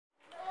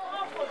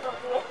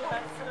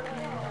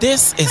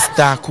This is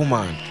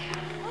Darkuman,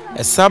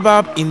 a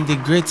suburb in the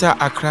Greater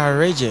Accra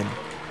region,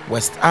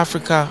 West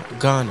Africa,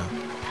 Ghana.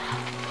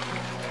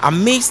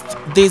 Amidst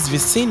this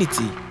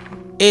vicinity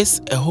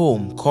is a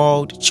home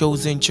called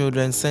Chosen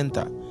Children's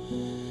Center.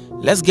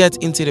 Let's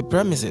get into the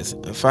premises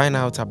and find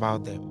out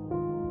about them.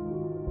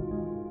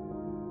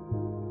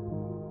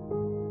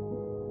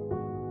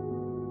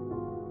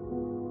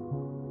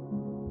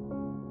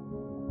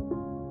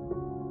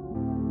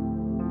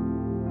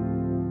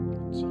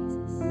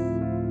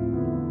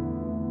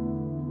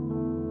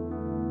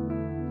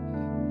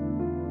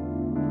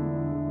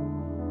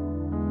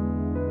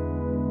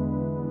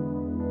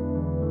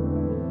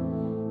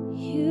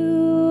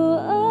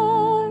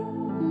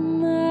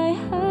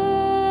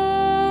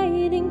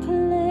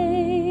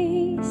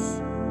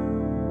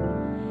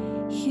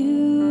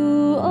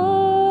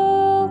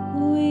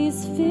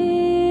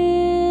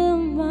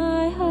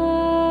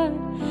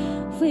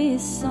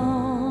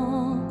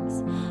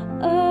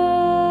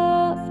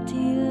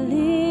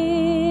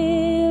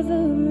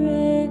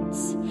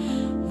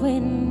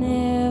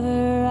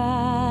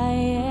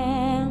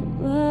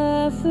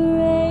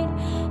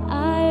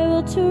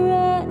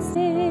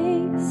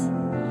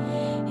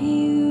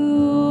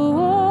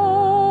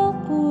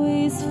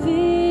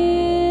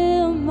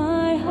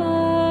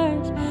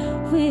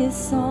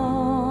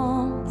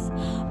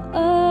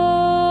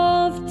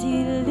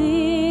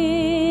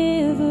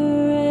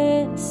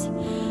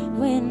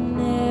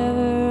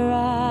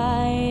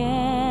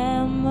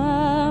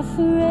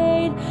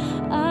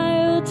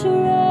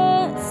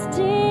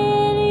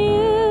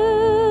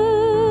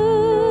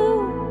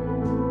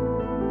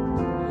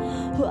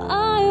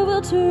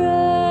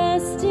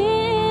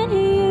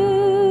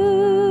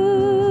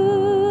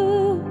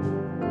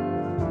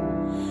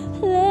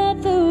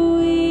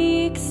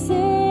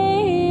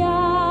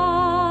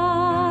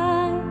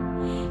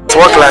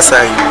 What class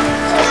are you?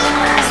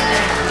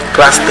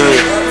 Class 3.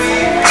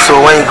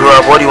 So when you grow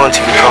up, what do you want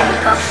to become?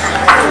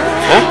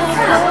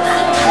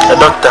 A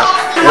doctor.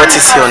 What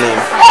is your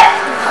name?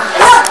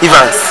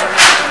 Evans.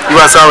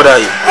 Evans, how old are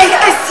you?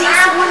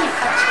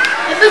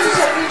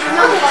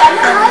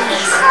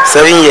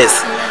 7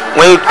 years.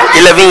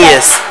 11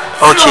 years.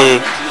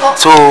 Okay.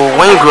 So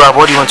when you grow up,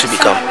 what do you want to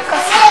become?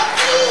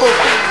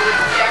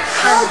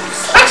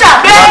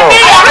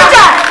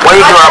 When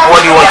you grow up,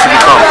 what do you want to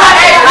become?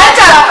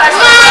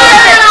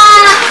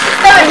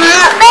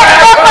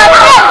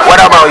 What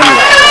about you?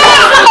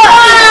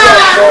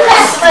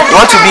 You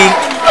want to be?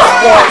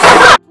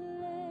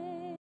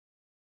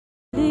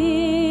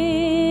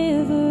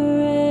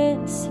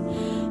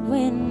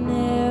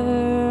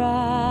 Whenever I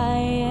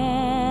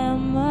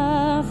am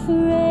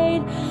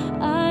afraid,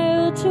 I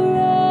will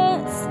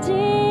trust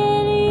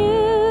in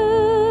you.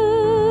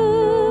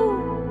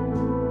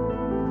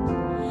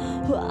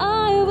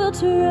 I will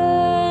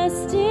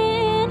trust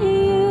in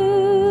you.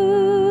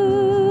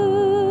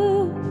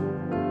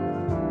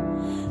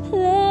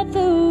 Let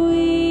the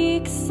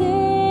weak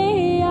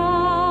say I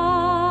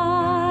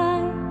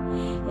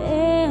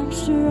am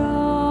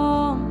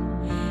strong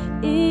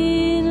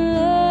in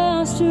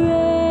the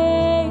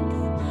strength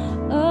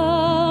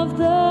of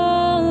the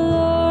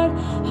Lord.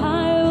 I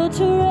will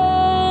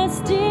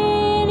trust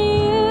in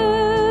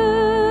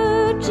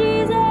you,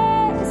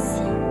 Jesus.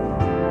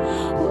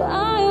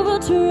 I will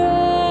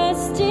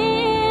trust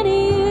in you.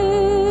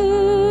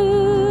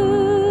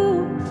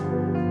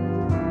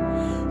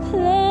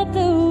 Let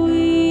the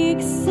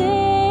weak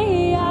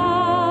say I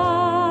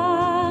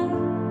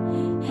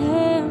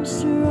am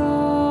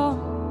strong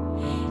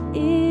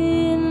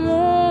in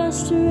the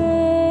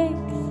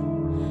strength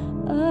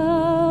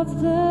of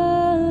the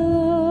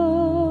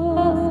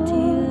Lord.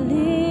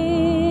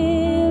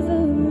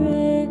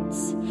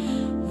 Deliverance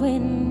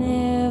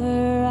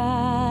whenever I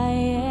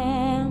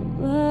am.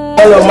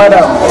 Hello,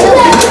 madam.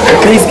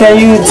 Please, can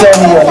you tell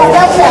me your name?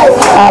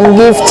 I'm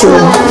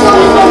gifted.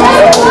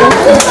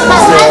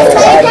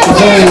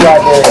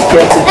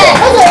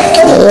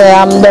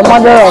 Yeah, I'm the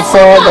mother of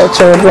all the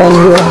children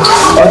here.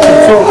 Okay,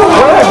 so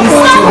where are these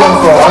children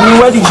from? I mean,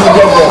 where did you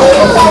get them?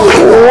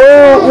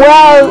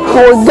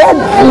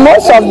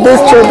 Most of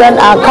these children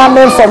are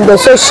coming from the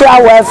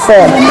social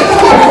welfare.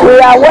 We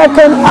are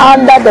working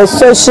under the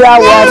social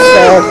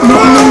welfare.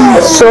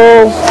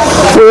 So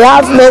we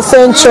have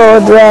missing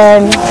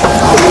children,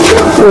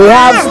 we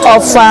have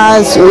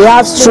orphans, we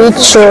have street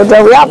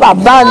children, we have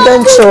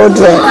abandoned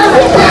children.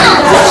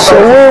 So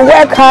we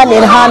work hand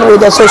in hand with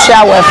the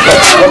social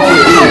welfare.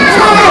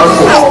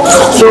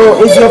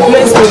 So is your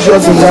place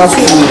just enough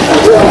to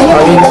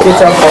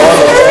cater for all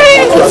of them?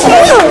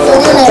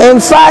 In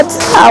fact,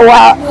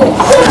 our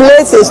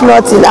place is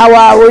not in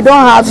we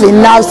don't have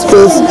enough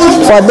space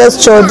for these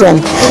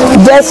children.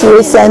 Just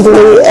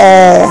recently,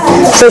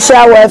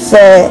 social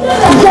welfare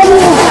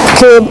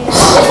came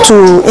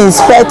to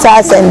inspect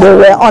us and they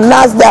were on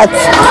us that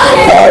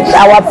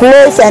our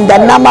place and the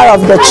number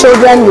of the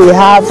children we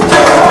have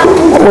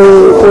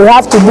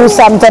to do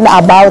something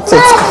about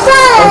it.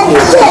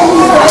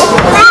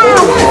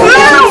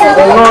 Okay.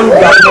 a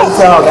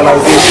non-governmental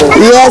organization?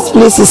 Yes,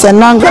 please, it's a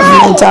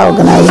non-governmental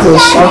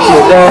organization.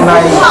 Okay, then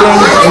I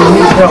think you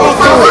need help.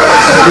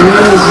 You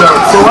need help.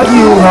 So what do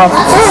you have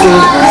to say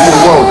to the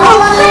world?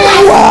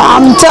 Well,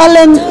 I'm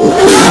telling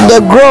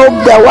the group,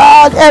 the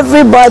world,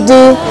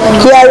 everybody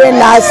hearing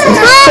us,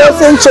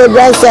 Chosen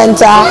Children's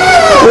Center,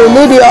 we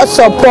need your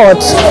support.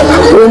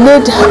 We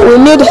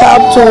need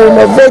help to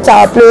renovate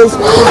our place,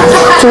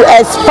 to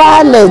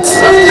expand it,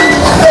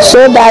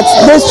 so that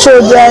these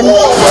children,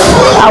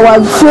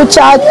 our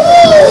future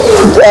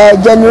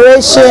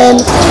generation,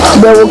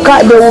 they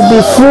will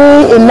be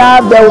free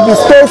enough, there will be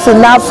space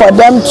enough for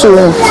them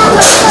to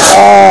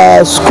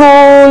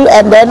school,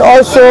 and then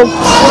also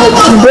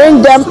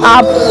bring them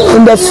up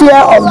in the fear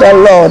of the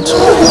Lord.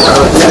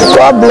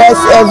 God bless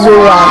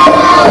everyone.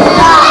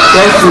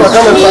 Thank you.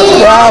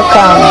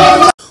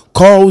 Welcome.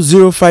 Call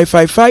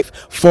 0555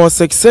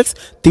 466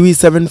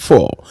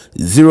 374,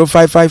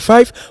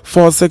 0555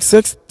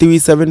 466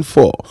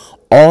 374,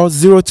 or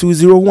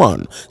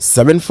 0201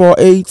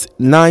 748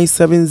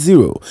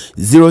 970,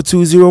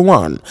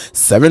 0201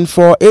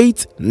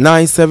 748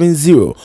 970.